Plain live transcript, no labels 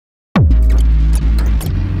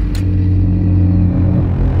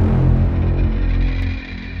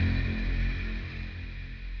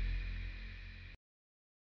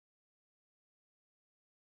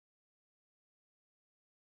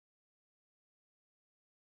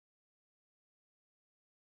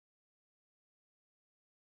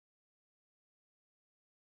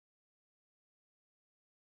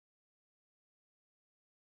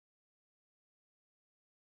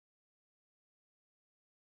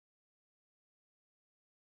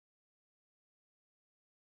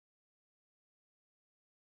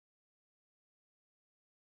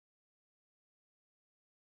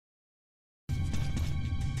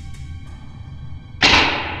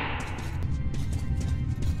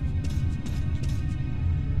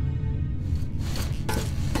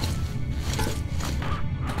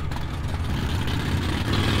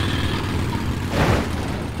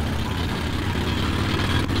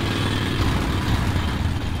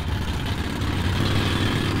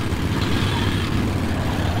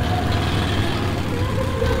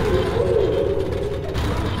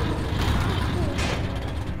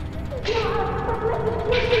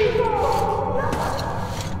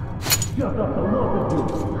Just up the lot of you,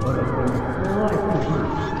 but it's been life to you.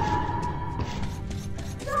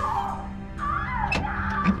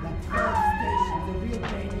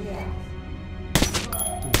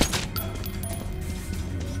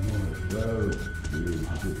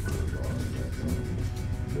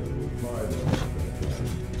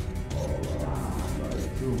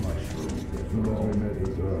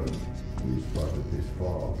 We spotted this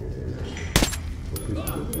fog edge. But this is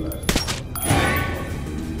a black.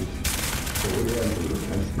 So we entered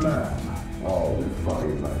and blam! All the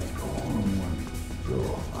fucking lights gone. So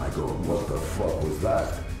I go, what the fuck was that?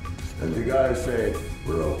 And the guy said,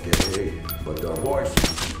 we're okay, but the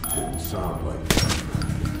voices didn't sound like that.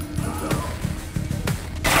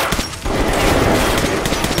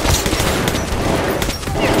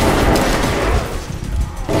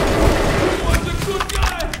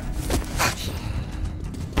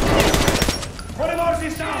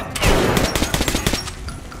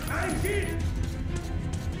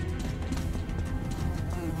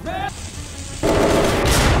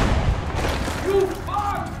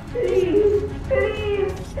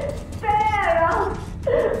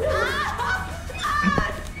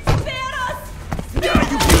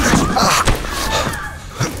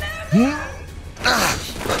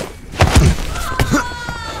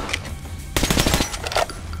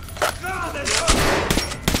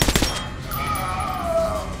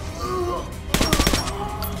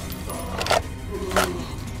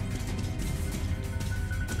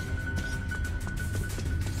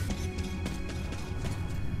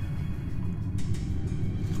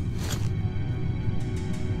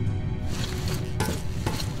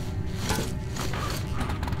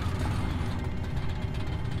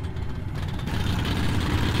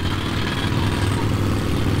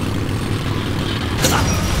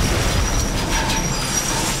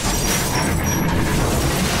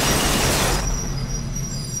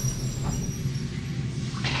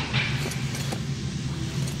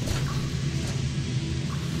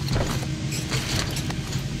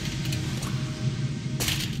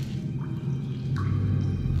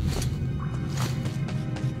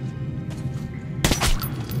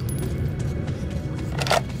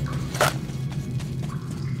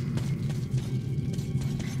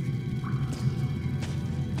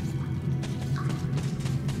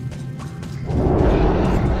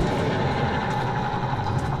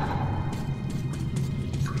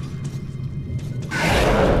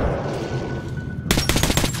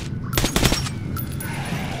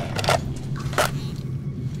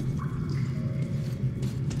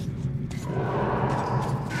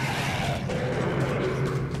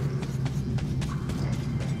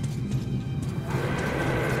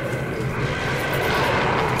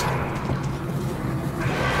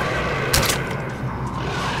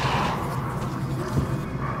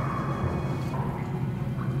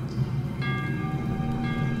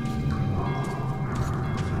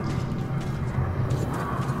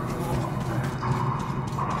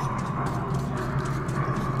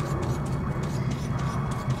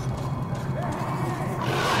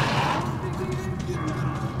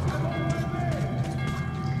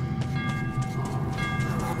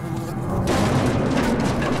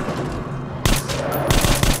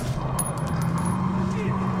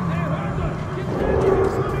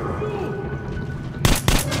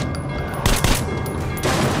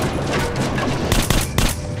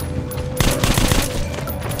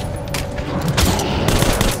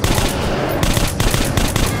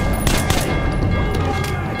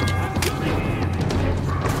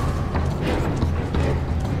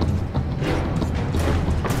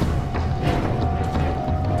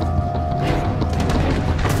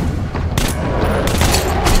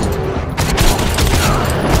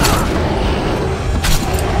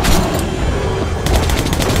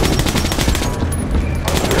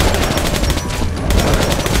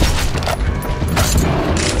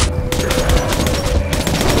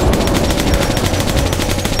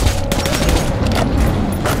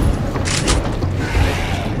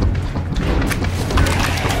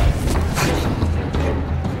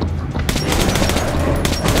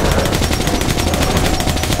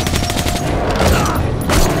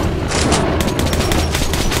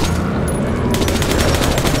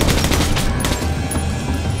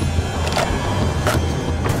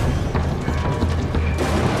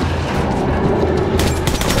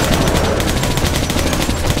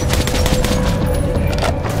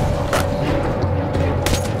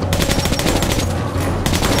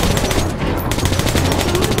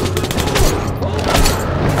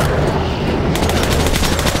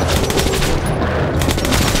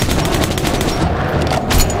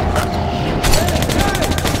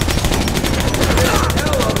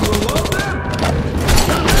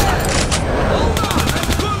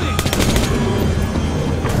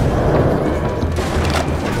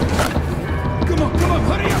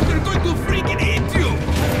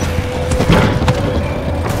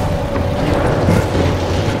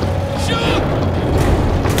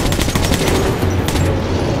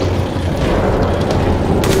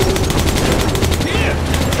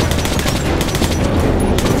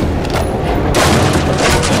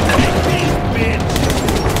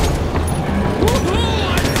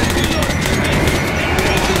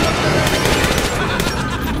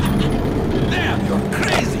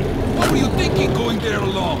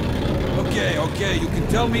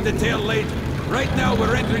 me detail later. Right now,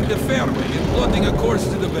 we're entering the fairway and plotting a course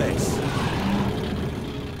to the base.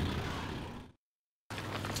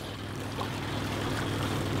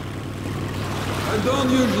 I don't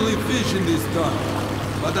usually fish in this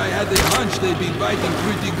tunnel, but I had a hunch they'd be biting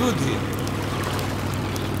pretty good here.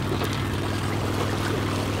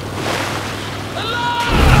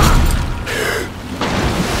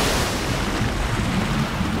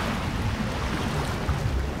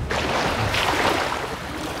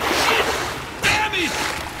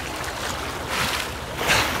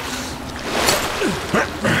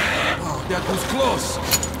 That was close.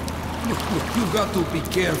 Look, you got to be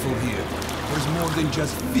careful here. There's more than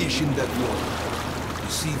just fish in that water. You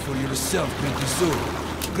see for yourself pretty soon.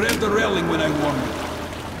 Grab the railing when I warn you.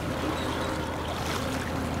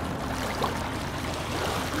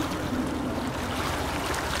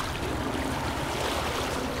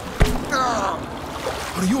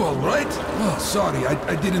 Are you alright? Oh, sorry,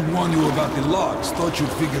 I didn't warn you about the logs. Thought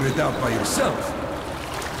you'd figure it out by yourself.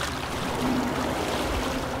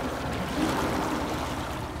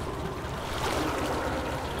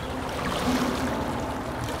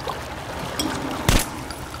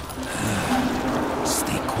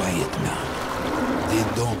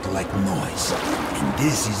 Noise. And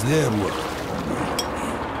this is their work.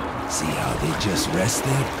 See how they just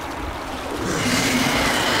rested?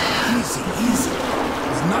 Easy, easy.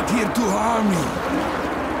 We're not here to harm you.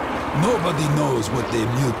 Nobody knows what they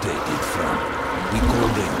mutated from. We call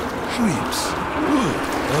them shrimps.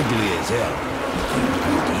 Ugly as hell.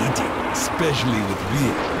 Good eating, especially with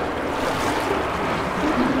beer.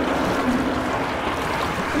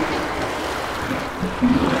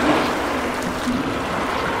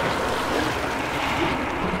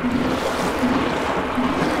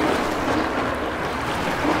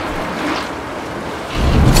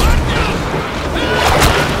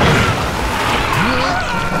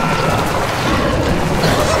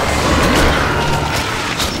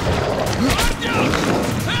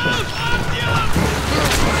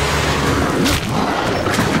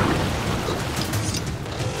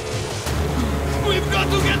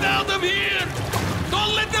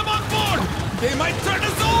 They might turn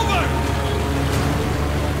us over!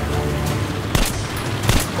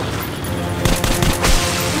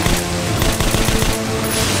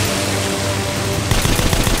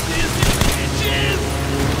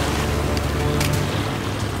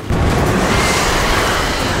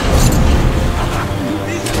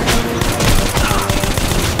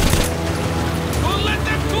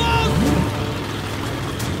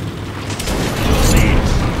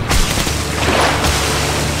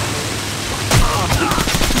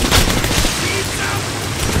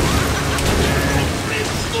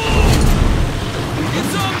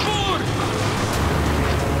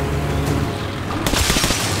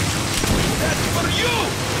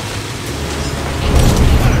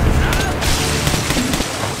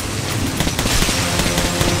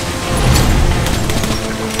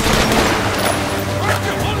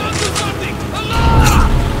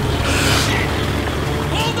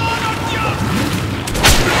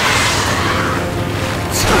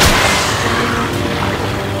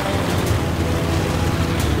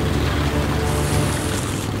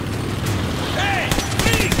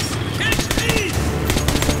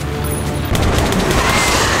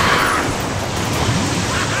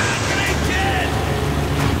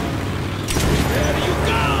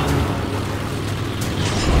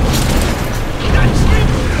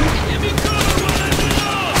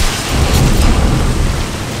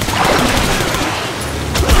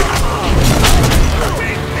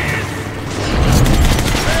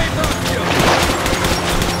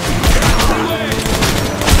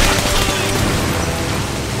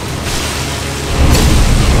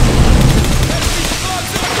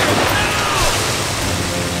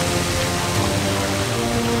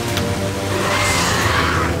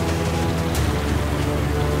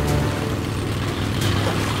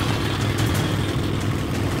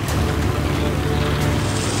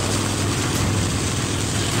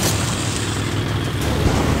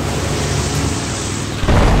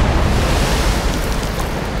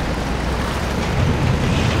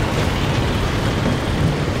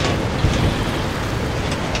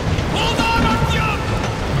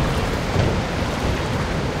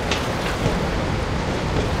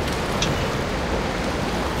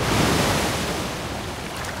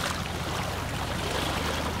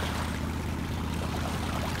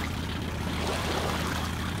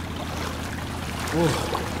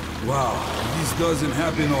 Oh, wow, this doesn't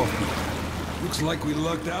happen often. Looks like we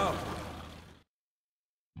lucked out.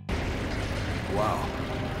 Wow.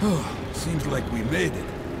 Seems like we made it.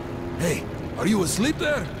 Hey, are you asleep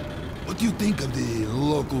there? What do you think of the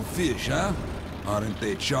local fish, huh? Aren't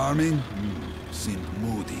they charming? Seem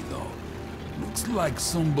moody, though. Looks like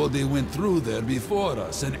somebody went through there before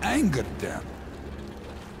us and angered them.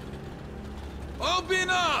 Open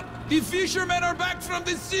up! The fishermen are back from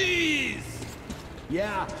the seas!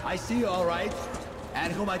 Yeah, I see you all right.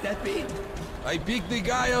 And who might that be? I picked the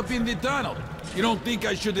guy up in the tunnel. You don't think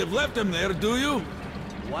I should have left him there, do you?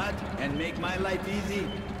 What? And make my life easy?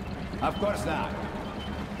 Of course not.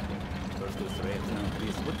 First two straight, now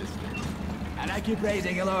please put this way. And I keep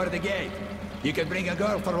raising you lower the gate. You can bring a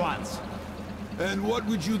girl for once. And what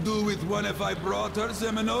would you do with one if I brought her,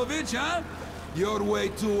 Semenovich, huh? You're way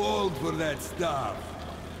too old for that stuff.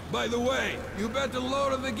 By the way, you better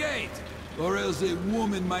lower the gate, or else a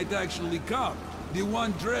woman might actually come. The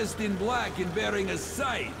one dressed in black and bearing a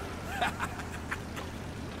scythe.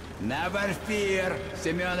 Never fear.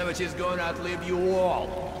 Semyonovich is going to outlive you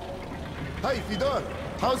all. Hey, Fedor,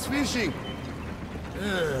 how's fishing?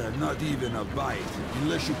 Not even a bite,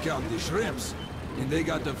 unless you count the shrimps. And they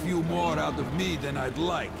got a few more out of me than I'd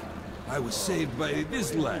like. I was saved by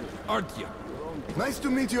this lad, Artyom. Nice to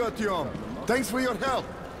meet you, Artyom. Thanks for your help.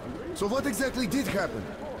 So what exactly did happen?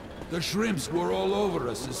 The shrimps were all over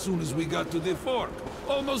us as soon as we got to the fork.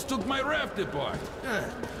 Almost took my raft apart.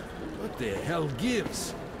 What the hell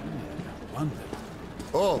gives? I wonder.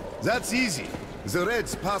 Oh, that's easy. The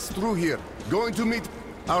Reds passed through here, going to meet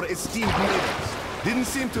our esteemed neighbors. Didn't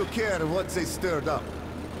seem to care what they stirred up.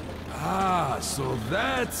 Ah, so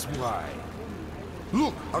that's why.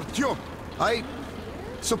 Look, Artyom, I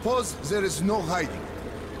suppose there is no hiding.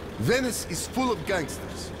 Venice is full of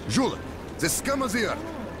gangsters. Zhulek, the scum of the earth.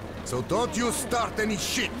 So don't you start any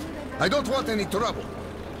shit. I don't want any trouble.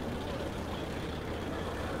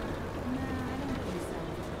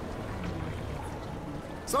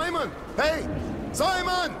 Simon! Hey!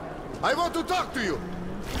 Simon! I want to talk to you!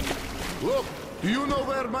 Look, do you know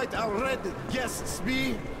where might our red guests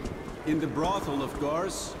be? In the brothel, of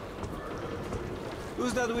course.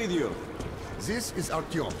 Who's that with you? This is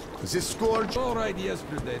Artyom. This scourge... All right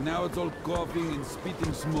yesterday, now it's all coughing and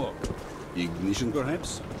spitting smoke. Ignition,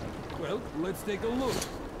 perhaps? Well, let's take a look.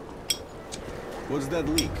 What's that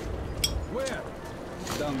leak? Where?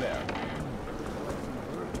 Down there.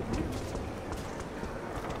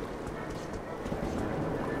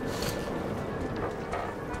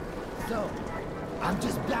 So, I'm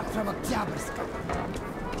just back from Oktyabrsk.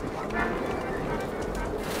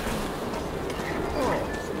 Oh,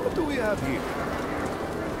 what do we have here?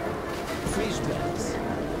 Fish bags.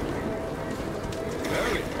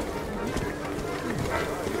 Very.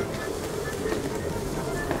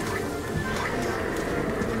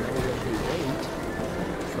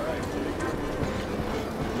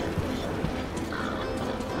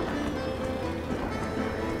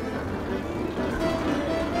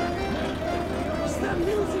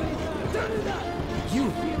 You,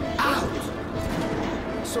 out!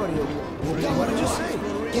 Sorry, what did you say?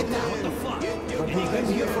 Get down. What the fuck? But we've been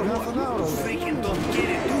here for half an hour already. Freaking don't get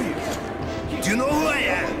it, do you? Do you know who I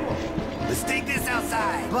am? Let's take this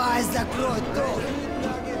outside. Why закрой то?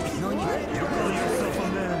 No need. You call yourself a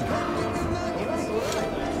man?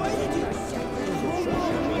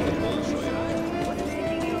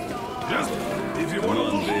 Just if you want to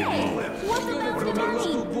What about the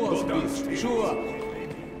money? Sure.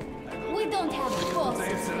 We don't have a boss.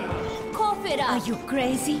 Cough it Are up. you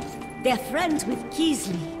crazy? They're friends with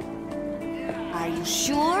Kisley. Are you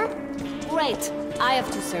sure? Great. I have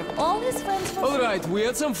to serve all his friends for All right, we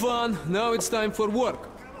had some fun. Now it's time for work.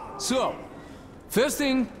 So, first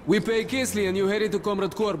thing, we pay Kisley and you head into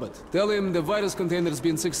Comrade Corbett. Tell him the virus container's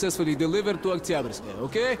been successfully delivered to Oktyabrsk,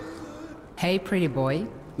 okay? Hey, pretty boy.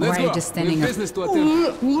 Let's Why go. are you just standing We've up? business to attend.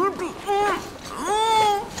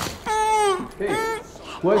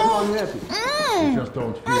 Why so unhappy? You just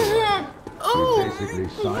don't feel right. We basically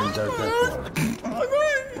signed our death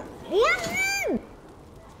warrant.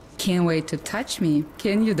 Can't wait to touch me,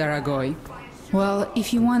 can you, Daragoy? Well,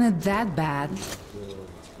 if you want it that bad...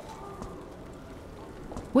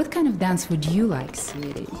 What kind of dance would you like,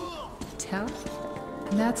 sweetie? Tell?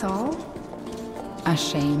 That's all? A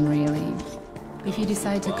shame, really. If you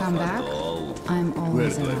decide to come back, I'm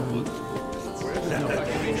always around.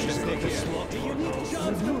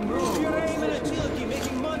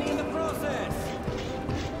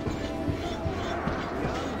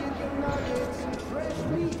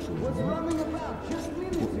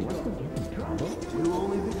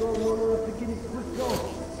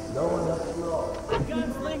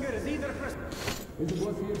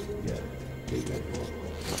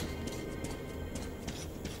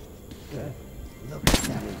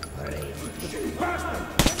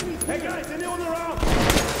 Hey guys, anyone around?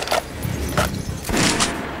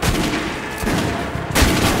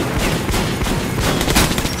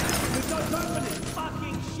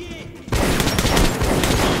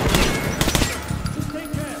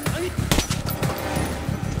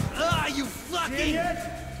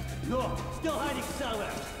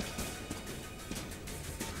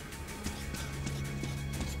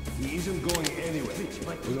 He isn't going anywhere.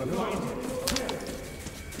 We're gonna find him.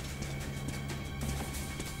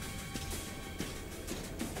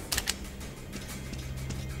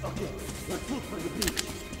 Okay, let's look for the beach.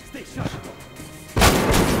 Stay sharp.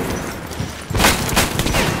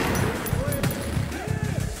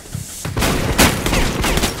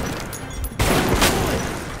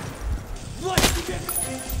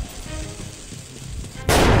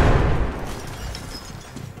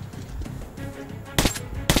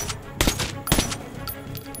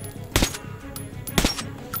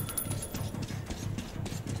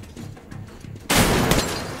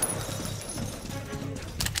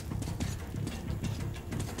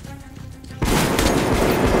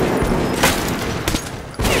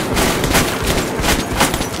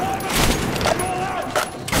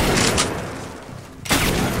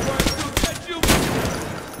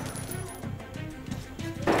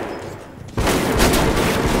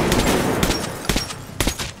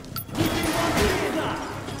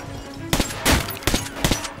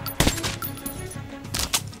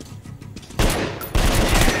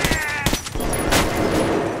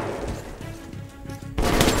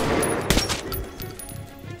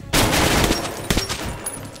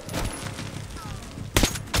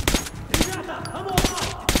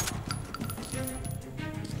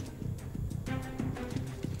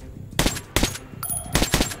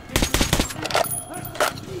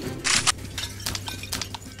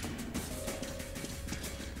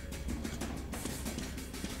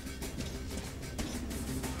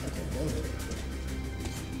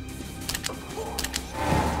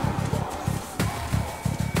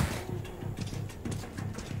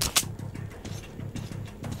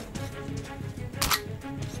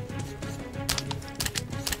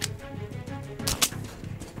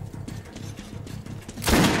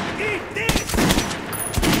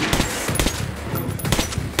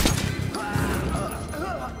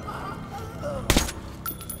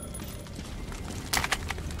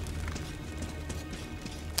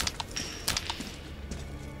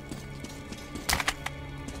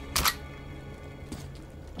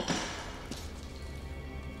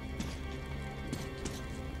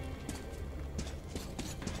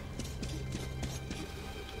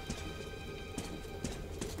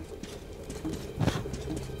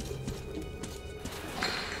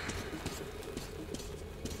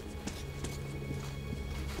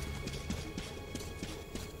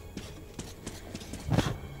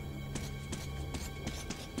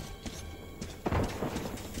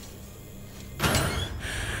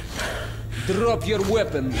 Drop your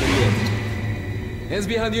weapon, idiot. Hands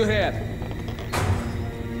behind your head.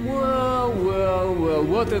 Well, well, well,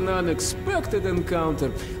 what an unexpected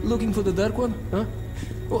encounter. Looking for the Dark One, huh?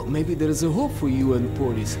 Well, maybe there is a hope for you and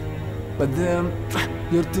Polis. But then,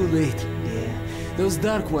 you're too late. Yeah, those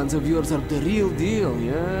Dark Ones of yours are the real deal,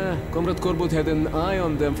 yeah? Comrade Korbut had an eye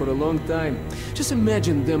on them for a long time. Just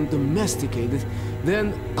imagine them domesticated,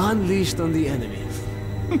 then unleashed on the enemy.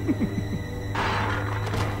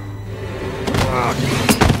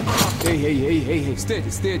 Hey,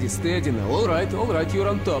 steady now. All right, you're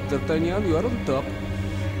on top, D'Artagnan, you are on top.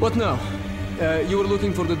 What now? You were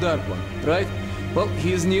looking for the Dark One, right? Well,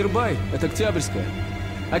 he is nearby, at Oktyabrskaya.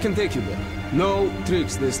 I can take you there. No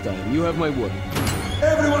tricks this time, you have my word.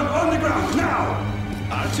 Everyone on the ground, now!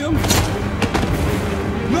 Artyom?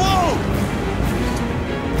 No!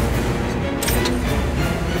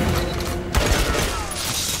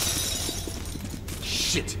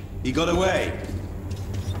 Shit! He got away!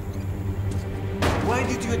 Why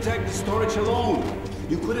did you attack the storage alone?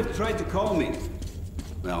 You could have tried to call me.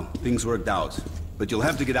 Well, things worked out. But you'll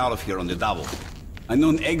have to get out of here on the double. I know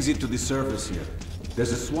an exit to the surface here.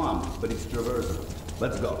 There's a swamp, but it's traversable.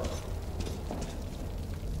 Let's go.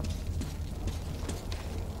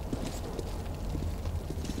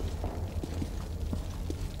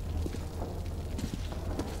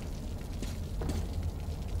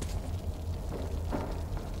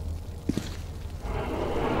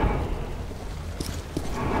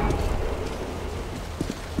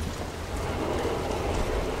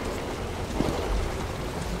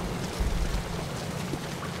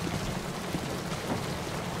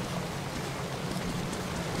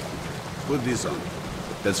 Put this on.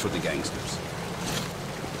 That's for the gangsters.